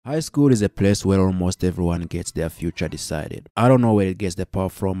High school is a place where almost everyone gets their future decided. I don't know where it gets the power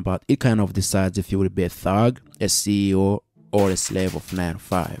from, but it kind of decides if you will be a thug, a CEO, or a slave of 9 to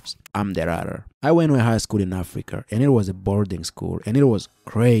 5s. I'm the latter. I went to a high school in Africa, and it was a boarding school, and it was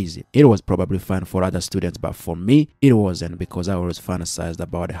crazy. It was probably fun for other students, but for me, it wasn't, because I always fantasized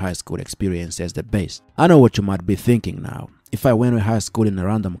about the high school experience as the best. I know what you might be thinking now. If I went to high school in a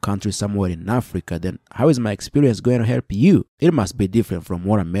random country somewhere in Africa, then how is my experience going to help you? It must be different from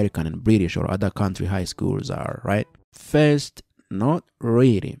what American and British or other country high schools are, right? First, not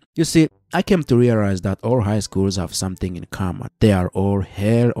really. You see, I came to realize that all high schools have something in common. They are all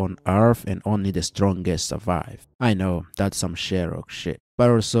hell on earth and only the strongest survive. I know, that's some Sherlock shit. But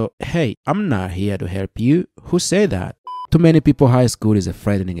also, hey, I'm not here to help you. Who said that? To many people, high school is a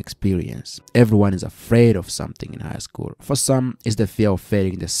frightening experience. Everyone is afraid of something in high school. For some, it's the fear of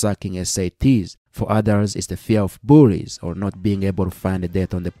failing the sucking SATs. For others, it's the fear of bullies, or not being able to find a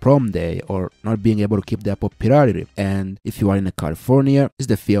date on the prom day, or not being able to keep their popularity. And if you are in California, it's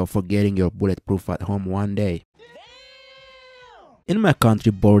the fear of forgetting your bulletproof at home one day. In my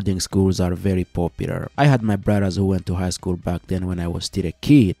country, boarding schools are very popular. I had my brothers who went to high school back then when I was still a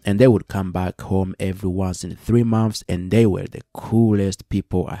kid, and they would come back home every once in 3 months, and they were the coolest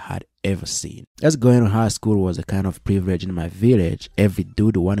people I had ever seen. As going to high school was a kind of privilege in my village. Every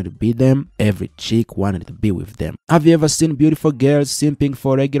dude wanted to be them, every chick wanted to be with them. Have you ever seen beautiful girls simping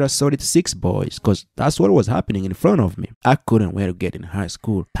for regular solid 6 boys? Cause that's what was happening in front of me. I couldn't wait to get in high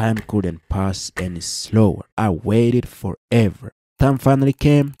school. Time couldn't pass any slower. I waited forever. Time finally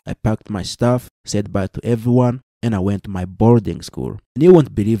came. I packed my stuff, said bye to everyone, and I went to my boarding school. And you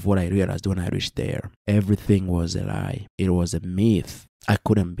won't believe what I realized when I reached there. Everything was a lie. It was a myth. I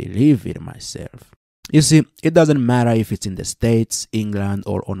couldn't believe it myself. You see, it doesn't matter if it's in the States, England,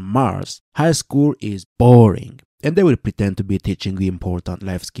 or on Mars. High school is boring. And they will pretend to be teaching you important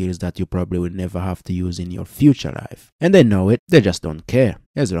life skills that you probably will never have to use in your future life. And they know it, they just don't care,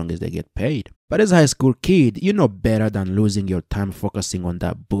 as long as they get paid. But as a high school kid, you know better than losing your time focusing on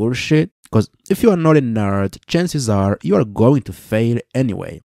that bullshit. Because if you are not a nerd, chances are you are going to fail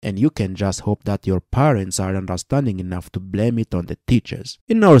anyway. And you can just hope that your parents are understanding enough to blame it on the teachers.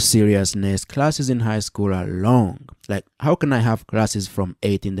 In all seriousness, classes in high school are long. Like, how can I have classes from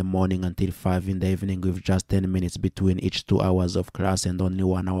 8 in the morning until 5 in the evening with just 10 minutes between each 2 hours of class and only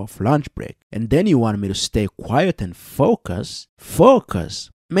 1 hour of lunch break? And then you want me to stay quiet and focus? Focus!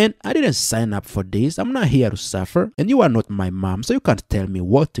 Man, I didn't sign up for this. I'm not here to suffer. And you are not my mom, so you can't tell me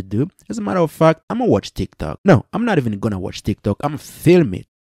what to do. As a matter of fact, I'm gonna watch TikTok. No, I'm not even gonna watch TikTok. I'm gonna film it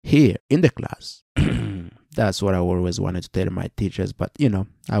here in the class. That's what I always wanted to tell my teachers, but you know,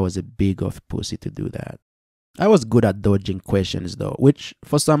 I was a big of pussy to do that. I was good at dodging questions though, which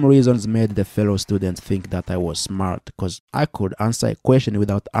for some reasons made the fellow students think that I was smart, because I could answer a question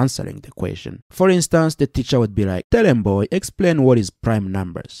without answering the question. For instance, the teacher would be like, "Tell him, boy, explain what is prime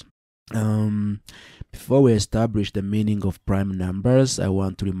numbers." Before we establish the meaning of prime numbers, I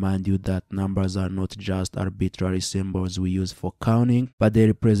want to remind you that numbers are not just arbitrary symbols we use for counting, but they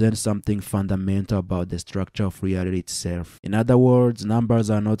represent something fundamental about the structure of reality itself. In other words, numbers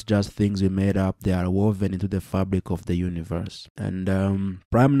are not just things we made up, they are woven into the fabric of the universe. And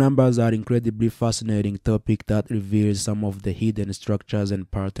prime numbers are incredibly fascinating topic that reveals some of the hidden structures and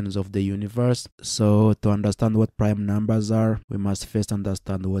patterns of the universe. So to understand what prime numbers are, we must first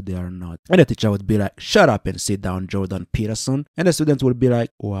understand what they are not. And the teacher would be like, "Shut up and sit down, Jordan Peterson." And the students will be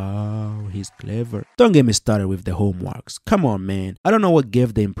like, "Wow, he's clever." Don't get me started with the homeworks. Come on, man. I don't know what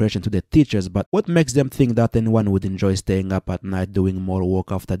gave the impression to the teachers, but what makes them think that anyone would enjoy staying up at night doing more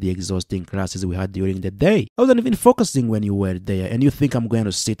work after the exhausting classes we had during the day? I wasn't even focusing when you were there, and you think I'm going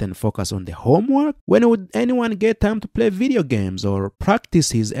to sit and focus on the homework? When would anyone get time to play video games, or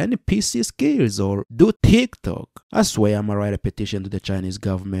practice his any PC skills, or do TikTok? I swear I'm gonna write a petition to the Chinese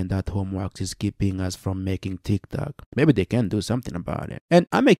government that homework is keeping us from making TikTok. Maybe they can do something about it. And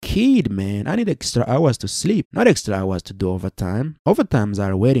I'm a kid, man. I need extra hours to sleep, not extra hours to do overtime. Overtimes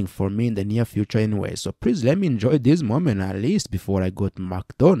are waiting for me in the near future anyway, so please let me enjoy this moment at least before I go to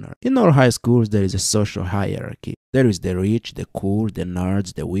McDonald's. In all high schools, there is a social hierarchy. There is the rich, the cool, the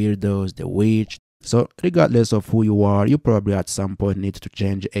nerds, the weirdos, the witch. So regardless of who you are, you probably at some point need to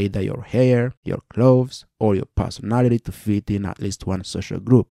change either your hair, your clothes, or your personality to fit in at least one social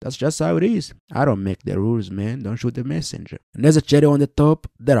group. That's just how it is. I don't make the rules, man. Don't shoot the messenger. And as a cherry on the top,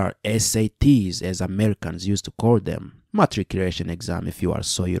 there are SATs, as Americans used to call them. Matriculation exam if you are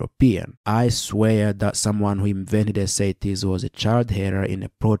so European. I swear that someone who invented SATs was a child hater in a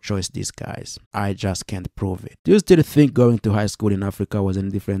pro-choice disguise. I just can't prove it. Do you still think going to high school in Africa was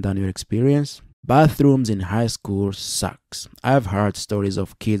any different than your experience? Bathrooms in high school sucks. I've heard stories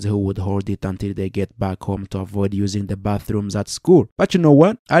of kids who would hold it until they get back home to avoid using the bathrooms at school. But you know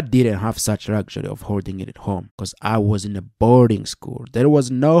what? I didn't have such luxury of holding it at home because I was in a boarding school. There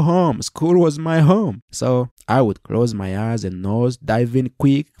was no home. School was my home. So I would close my eyes and nose, dive in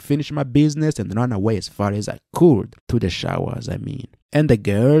quick, finish my business, and run away as far as I could. To the showers, I mean. And the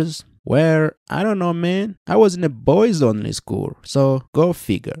girls? Well, I don't know, man. I was in a boys only school, so go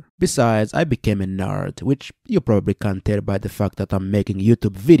figure. Besides, I became a nerd, which you probably can't tell by the fact that I'm making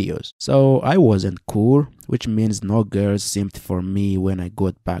YouTube videos. So I wasn't cool, which means no girls simped for me when I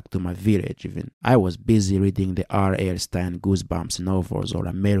got back to my village even. I was busy reading the R.L. Stein Goosebumps novels or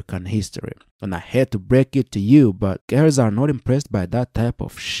American history. And I hate to break it to you, but girls are not impressed by that type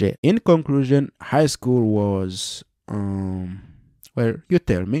of shit. In conclusion, high school was, well, you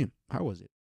tell me. How was it?